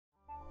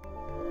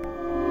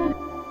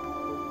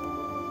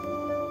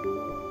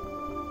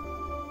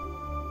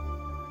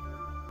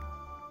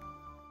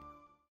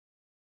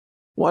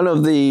One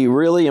of the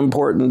really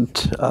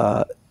important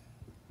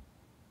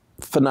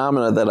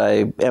phenomena that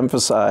I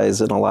emphasize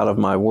in a lot of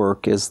my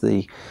work is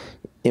the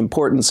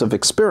importance of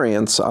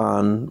experience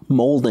on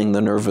molding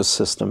the nervous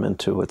system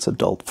into its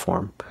adult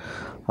form,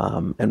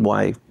 and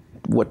why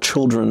what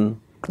children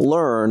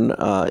learn,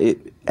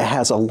 it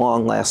has a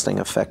long-lasting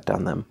effect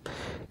on them.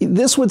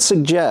 This would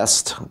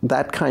suggest,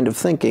 that kind of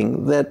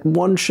thinking, that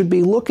one should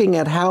be looking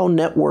at how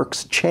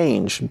networks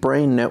change,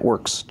 brain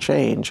networks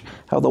change,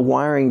 how the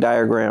wiring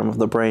diagram of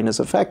the brain is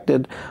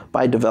affected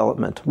by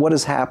development. What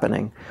is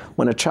happening?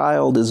 When a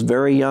child is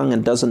very young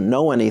and doesn't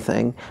know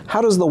anything, how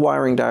does the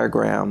wiring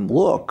diagram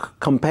look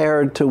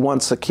compared to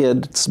once a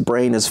kid's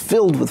brain is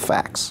filled with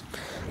facts?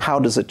 How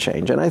does it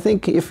change? And I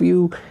think if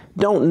you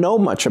don't know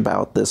much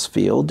about this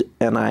field,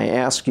 and I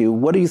ask you,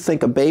 what do you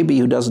think a baby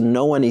who doesn't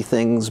know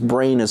anything's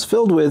brain is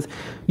filled with,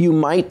 you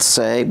might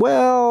say,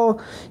 well,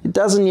 it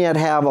doesn't yet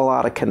have a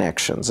lot of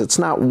connections. It's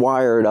not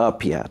wired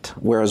up yet.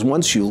 Whereas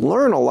once you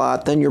learn a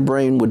lot, then your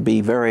brain would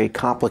be very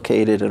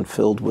complicated and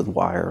filled with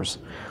wires.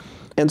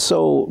 And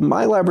so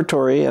my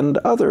laboratory and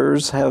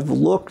others have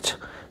looked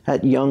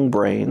at young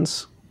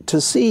brains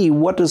to see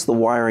what does the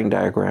wiring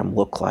diagram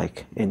look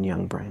like in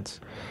young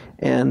brains.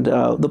 And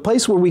the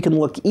place where we can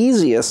look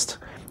easiest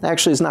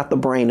actually is not the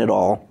brain at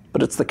all,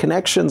 but it's the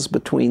connections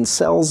between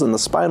cells in the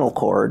spinal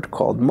cord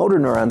called motor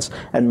neurons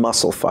and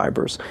muscle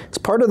fibers. It's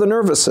part of the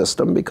nervous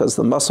system because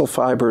the muscle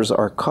fibers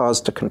are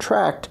caused to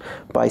contract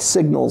by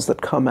signals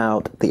that come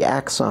out the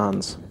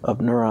axons of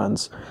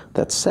neurons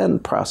that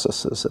send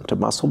processes into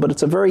muscle. But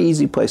it's a very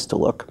easy place to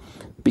look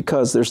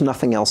because there's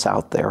nothing else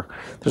out there.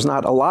 There's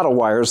not a lot of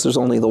wires, there's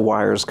only the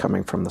wires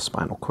coming from the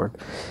spinal cord.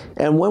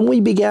 And when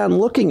we began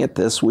looking at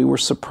this, we were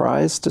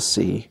surprised to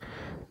see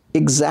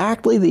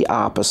exactly the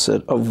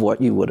opposite of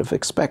what you would have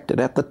expected.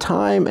 At the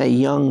time, a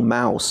young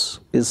mouse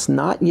is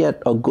not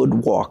yet a good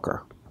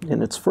walker.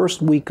 In its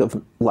first week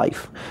of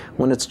life,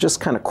 when it's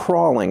just kind of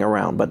crawling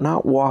around but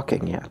not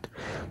walking yet,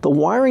 the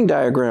wiring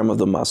diagram of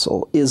the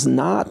muscle is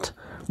not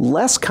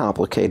less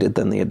complicated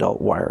than the adult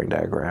wiring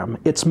diagram.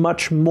 It's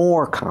much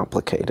more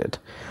complicated.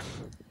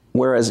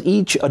 Whereas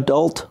each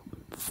adult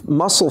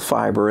muscle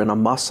fiber in a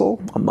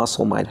muscle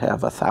might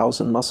have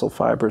 1,000 muscle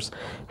fibers,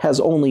 has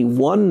only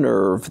one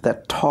nerve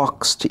that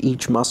talks to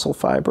each muscle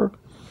fiber.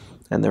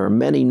 And there are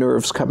many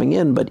nerves coming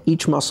in, but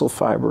each muscle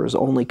fiber is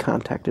only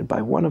contacted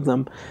by one of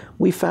them.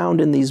 We found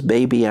in these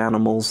baby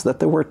animals that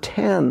there were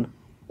 10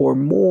 or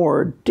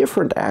more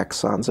different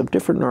axons of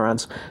different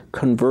neurons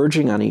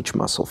converging on each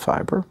muscle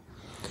fiber.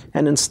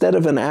 And instead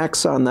of an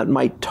axon that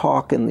might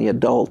talk in the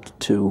adult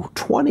to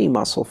 20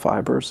 muscle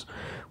fibers,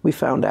 we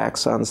found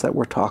axons that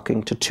were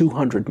talking to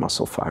 200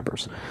 muscle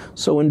fibers.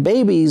 So in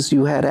babies,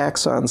 you had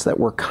axons that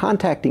were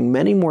contacting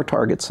many more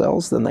target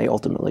cells than they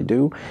ultimately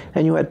do,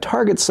 and you had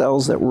target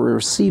cells that were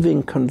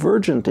receiving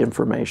convergent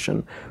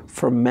information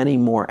from many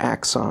more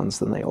axons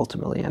than they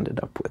ultimately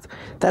ended up with.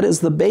 That is,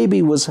 the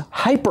baby was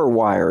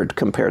hyperwired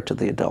compared to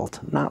the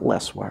adult, not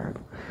less wired.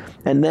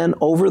 And then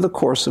over the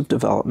course of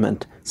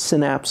development,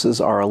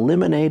 synapses are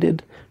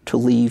eliminated to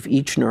leave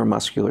each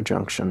neuromuscular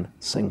junction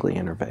singly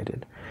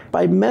innervated.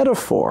 By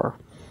metaphor,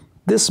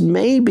 this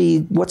may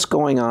be what's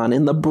going on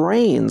in the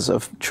brains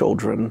of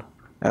children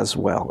as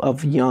well,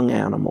 of young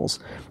animals.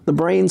 The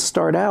brains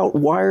start out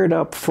wired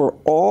up for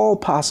all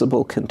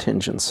possible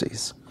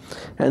contingencies,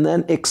 and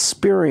then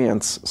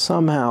experience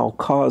somehow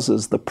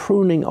causes the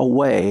pruning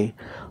away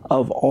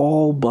of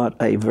all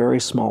but a very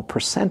small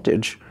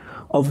percentage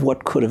of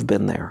what could have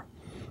been there.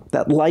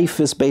 That life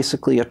is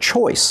basically a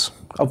choice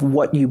of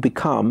what you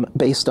become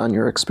based on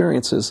your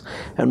experiences.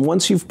 And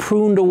once you've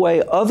pruned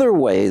away other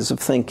ways of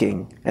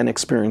thinking and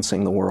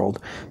experiencing the world,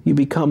 you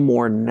become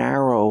more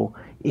narrow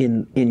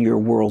in your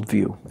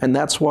worldview. And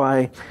that's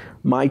why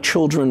my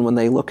children, when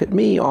they look at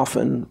me,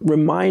 often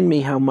remind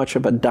me how much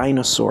of a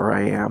dinosaur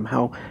I am,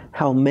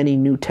 how many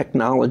new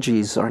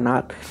technologies are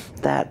not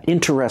that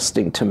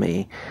interesting to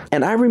me.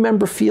 And I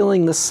remember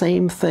feeling the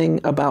same thing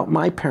about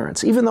my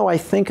parents. Even though I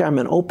think I'm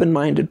an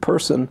open-minded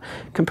person,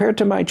 compared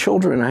to my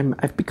children,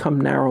 I've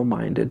become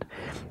narrow-minded.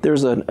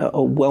 There's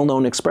a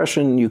well-known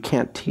expression, you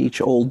can't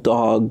teach old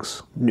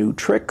dogs new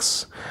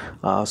tricks.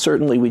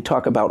 Certainly we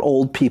talk about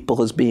old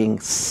people as being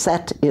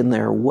set in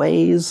their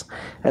ways,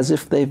 as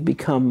if they've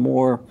become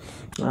more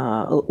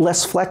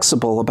less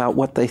flexible about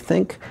what they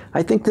think.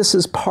 I think this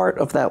is part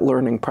of that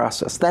learning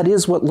process. That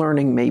is what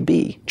learning may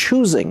be,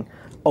 choosing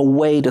a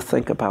way to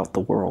think about the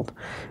world.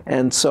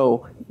 And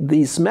so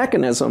these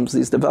mechanisms,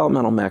 these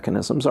developmental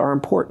mechanisms, are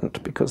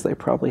important because they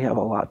probably have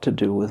a lot to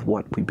do with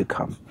what we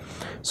become.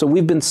 So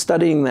we've been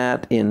studying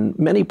that in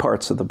many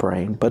parts of the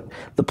brain, but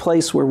the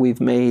place where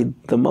we've made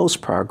the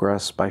most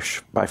progress by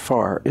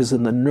far is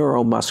in the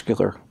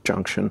neuromuscular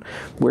junction,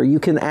 where you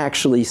can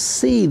actually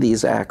see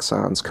these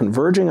axons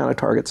converging on a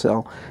target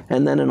cell,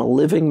 and then in a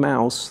living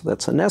mouse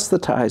that's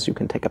anesthetized, you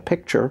can take a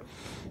picture,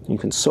 you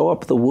can sew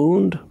up the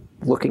wound,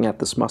 looking at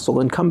this muscle,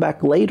 and come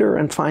back later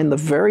and find the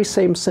very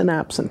same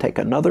synapse and take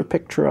another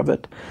picture of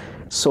it,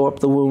 sew up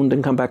the wound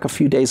and come back a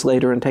few days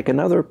later and take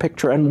another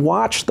picture and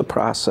watch the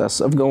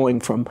process of going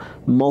from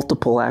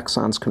multiple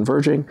axons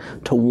converging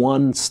to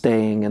one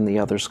staying and the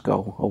others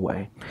go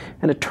away.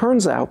 And it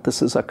turns out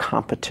this is a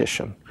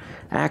competition.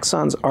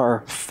 Axons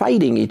are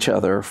fighting each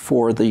other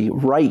for the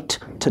right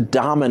to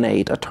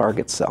dominate a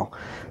target cell.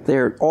 They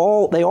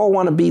all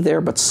want to be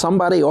there, but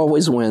somebody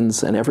always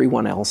wins and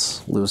everyone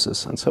else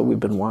loses. And so we've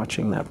been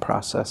watching that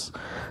process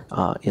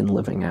in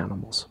living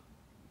animals.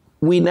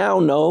 We now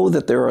know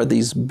that there are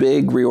these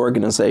big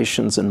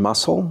reorganizations in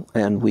muscle,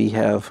 and we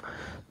have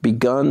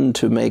begun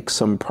to make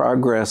some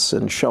progress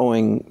in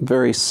showing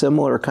very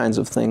similar kinds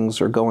of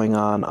things are going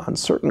on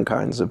certain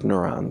kinds of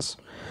neurons.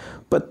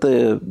 But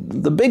the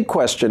big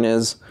question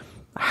is,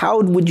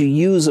 how would you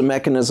use a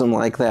mechanism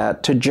like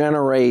that to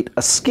generate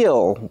a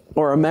skill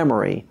or a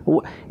memory?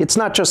 It's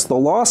not just the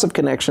loss of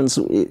connections,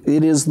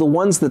 it is the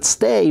ones that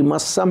stay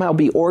must somehow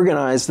be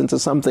organized into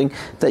something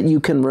that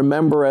you can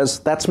remember as,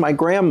 that's my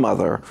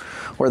grandmother,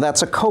 or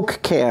that's a Coke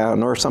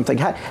can, or something.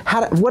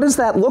 What does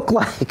that look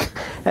like?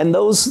 And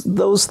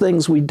those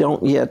things we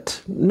don't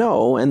yet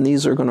know, and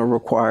these are going to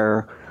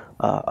require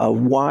a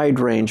wide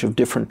range of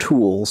different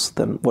tools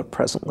than what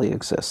presently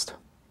exist.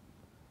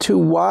 To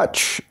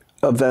watch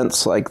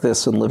events like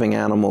this in living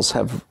animals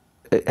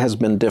has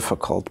been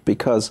difficult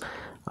because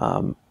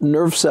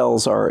nerve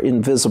cells are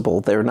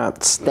invisible. They're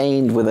not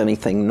stained with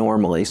anything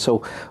normally.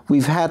 So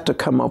we've had to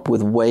come up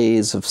with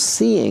ways of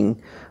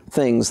seeing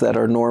things that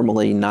are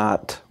normally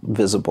not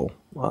visible.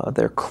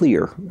 They're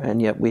clear, and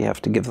yet we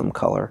have to give them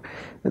color.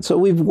 And so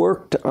we've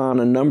worked on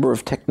a number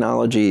of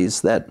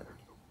technologies that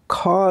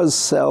cause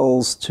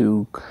cells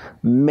to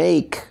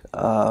make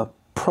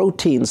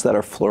proteins that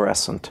are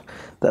fluorescent,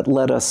 that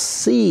let us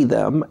see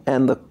them,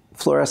 and the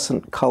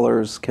fluorescent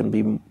colors can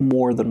be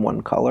more than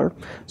one color.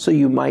 So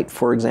you might,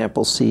 for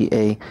example, see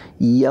a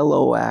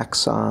yellow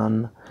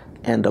axon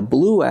and a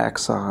blue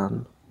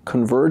axon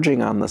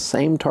converging on the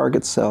same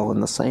target cell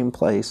in the same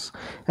place,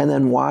 and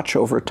then watch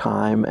over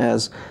time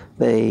as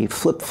they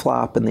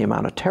flip-flop in the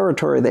amount of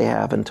territory they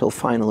have until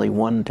finally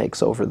one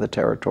takes over the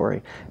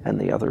territory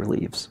and the other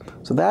leaves.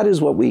 So that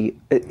is what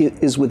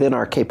is within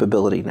our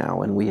capability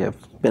now, and we have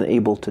been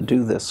able to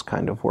do this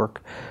kind of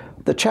work.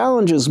 The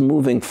challenge is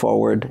moving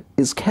forward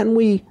is, can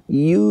we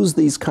use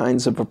these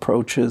kinds of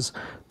approaches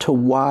to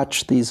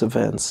watch these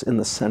events in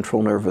the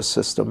central nervous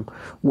system,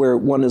 where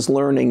one is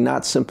learning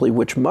not simply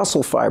which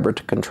muscle fiber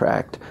to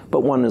contract, but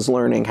one is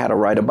learning how to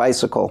ride a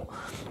bicycle,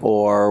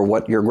 or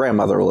what your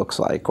grandmother looks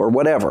like, or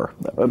whatever.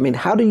 I mean,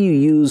 how do you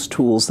use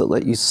tools that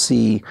let you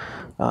see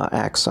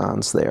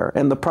axons there?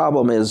 And the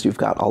problem is you've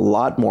got a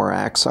lot more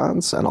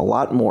axons and a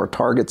lot more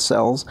target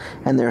cells,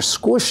 and they're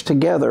squished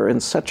together in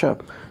such a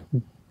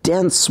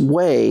dense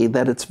way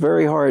that it's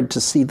very hard to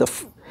see the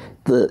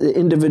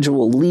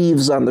individual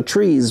leaves on the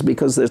trees,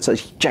 because it's a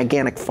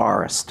gigantic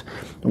forest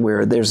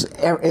where there's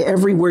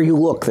everywhere you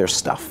look there's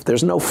stuff.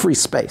 There's no free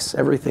space.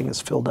 Everything is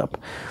filled up.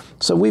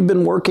 So we've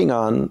been working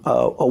on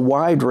a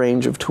wide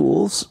range of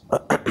tools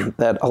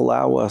that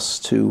allow us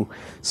to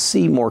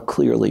see more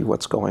clearly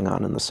what's going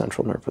on in the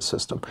central nervous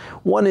system.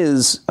 One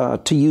is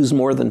to use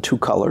more than two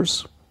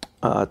colors,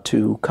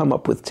 to come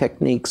up with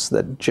techniques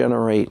that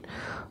generate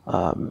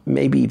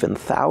maybe even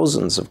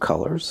thousands of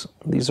colors.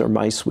 These are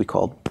mice we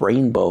call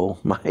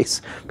brainbow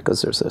mice,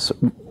 because there's this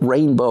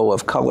rainbow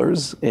of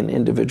colors in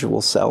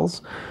individual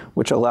cells,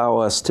 which allow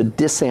us to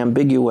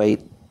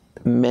disambiguate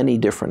many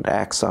different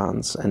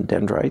axons and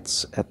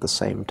dendrites at the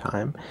same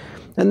time.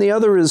 And the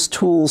other is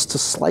tools to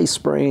slice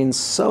brains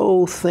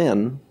so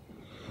thin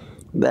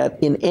that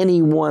in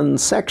any one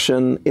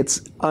section,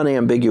 it's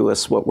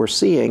unambiguous what we're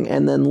seeing,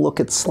 and then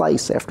look at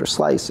slice after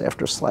slice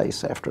after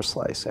slice after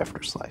slice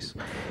after slice.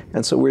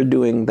 And so we're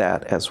doing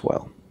that as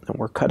well. And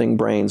we're cutting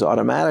brains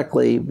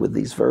automatically with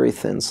these very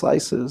thin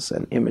slices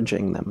and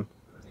imaging them.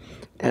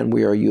 And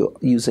we are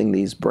using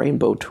these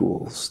brainbow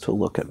tools to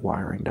look at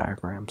wiring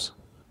diagrams.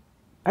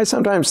 I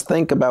sometimes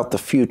think about the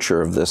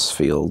future of this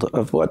field,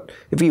 of what,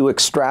 if you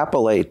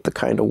extrapolate the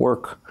kind of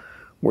work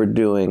we're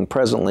doing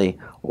presently,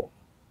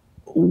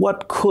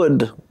 what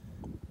could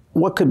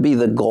be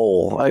the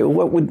goal?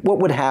 What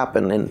would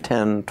happen in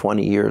 10,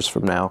 20 years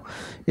from now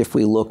if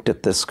we looked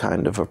at this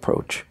kind of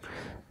approach?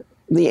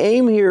 The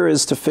aim here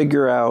is to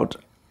figure out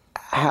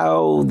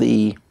how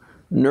the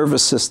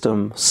nervous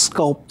system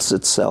sculpts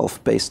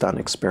itself based on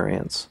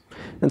experience.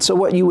 And so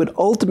what you would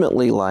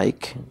ultimately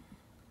like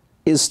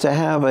is to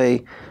have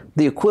the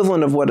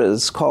equivalent of what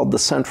is called the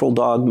central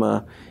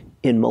dogma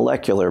in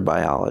molecular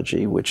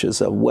biology, which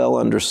is a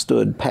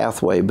well-understood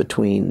pathway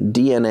between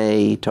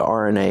DNA to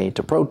RNA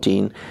to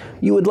protein.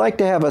 You would like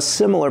to have a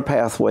similar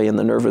pathway in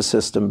the nervous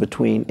system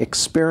between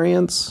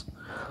experience,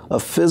 a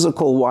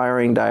physical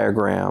wiring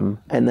diagram,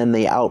 and then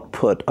the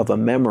output of a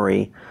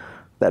memory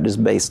that is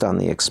based on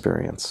the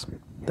experience.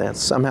 That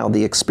somehow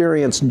the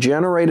experience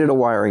generated a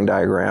wiring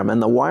diagram,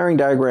 and the wiring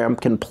diagram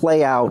can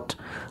play out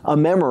a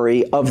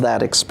memory of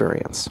that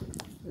experience.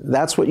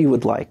 That's what you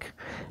would like.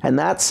 And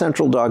that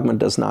central dogma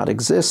does not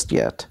exist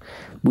yet.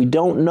 We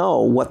don't know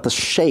what the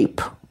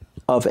shape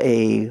of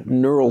a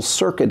neural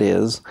circuit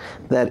is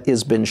that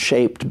has been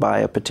shaped by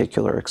a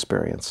particular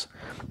experience.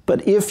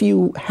 But if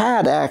you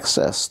had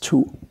access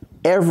to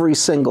every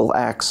single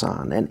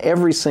axon and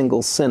every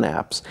single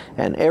synapse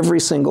and every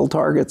single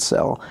target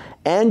cell,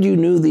 and you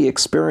knew the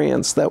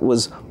experience that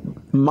was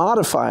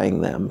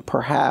modifying them,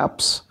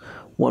 perhaps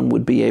one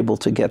would be able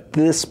to get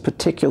this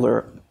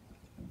particular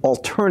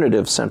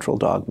alternative central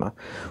dogma,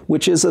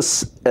 which is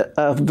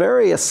a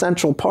very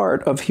essential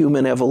part of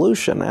human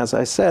evolution. As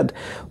I said,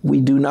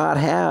 we do not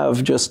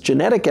have just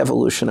genetic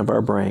evolution of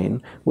our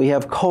brain, we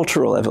have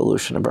cultural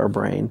evolution of our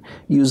brain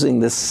using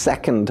this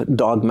second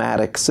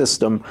dogmatic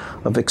system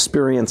of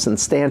experience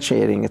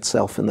instantiating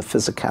itself in the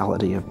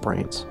physicality of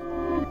brains.